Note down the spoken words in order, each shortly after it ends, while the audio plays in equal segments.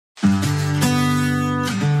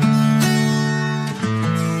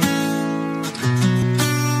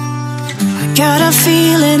Got a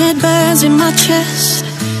feeling it burns in my chest.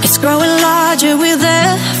 It's growing larger with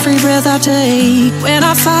every breath I take. When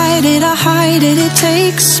I fight it, I hide it, it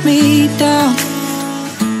takes me down.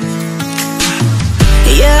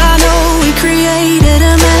 Yeah, I know we created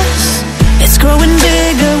a mess. It's growing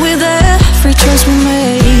bigger with every choice we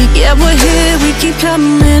make. Yeah, we're here, we keep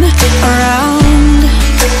coming around.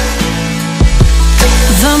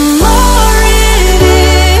 The more it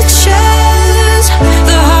itches,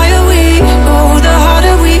 the higher we go, the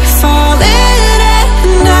harder we fall in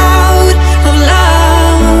and out of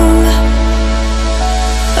love.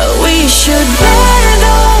 We should burn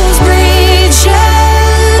those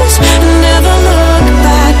bridges, never look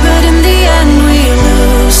back, but in the end we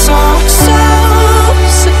lose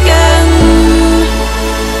ourselves again.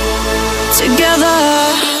 Together.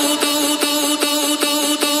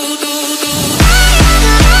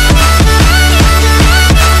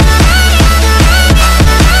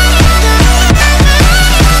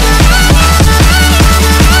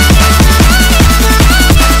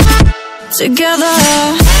 Together.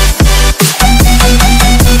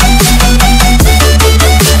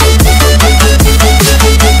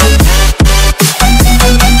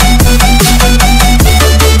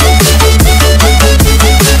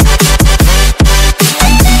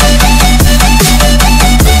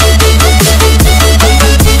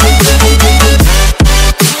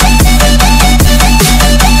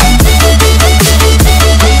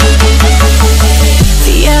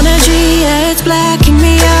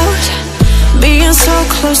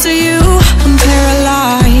 Close to you, I'm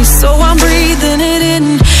paralyzed, so I'm breathing it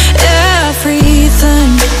in,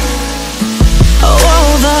 everything.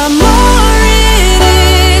 Oh, the more it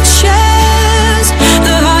itches,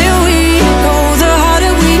 the higher we go, the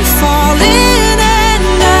harder we fall in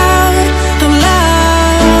and out of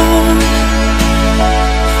love.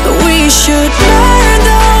 We should burn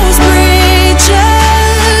those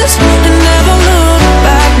bridges and never look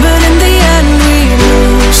back, but in the end we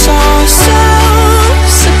lose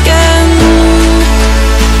ourselves again.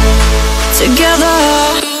 Together.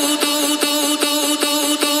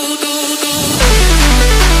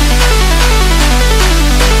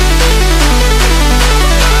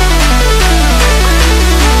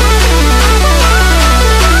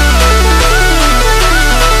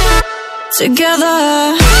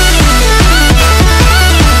 Together.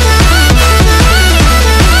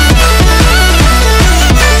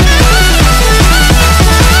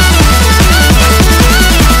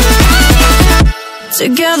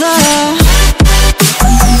 Together.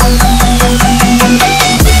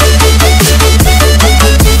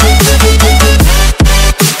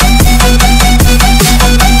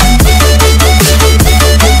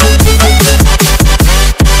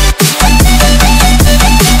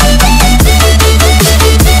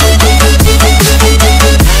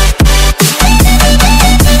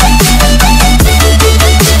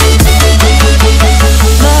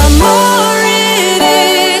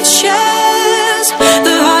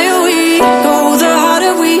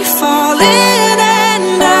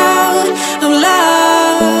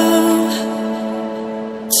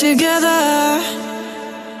 Together.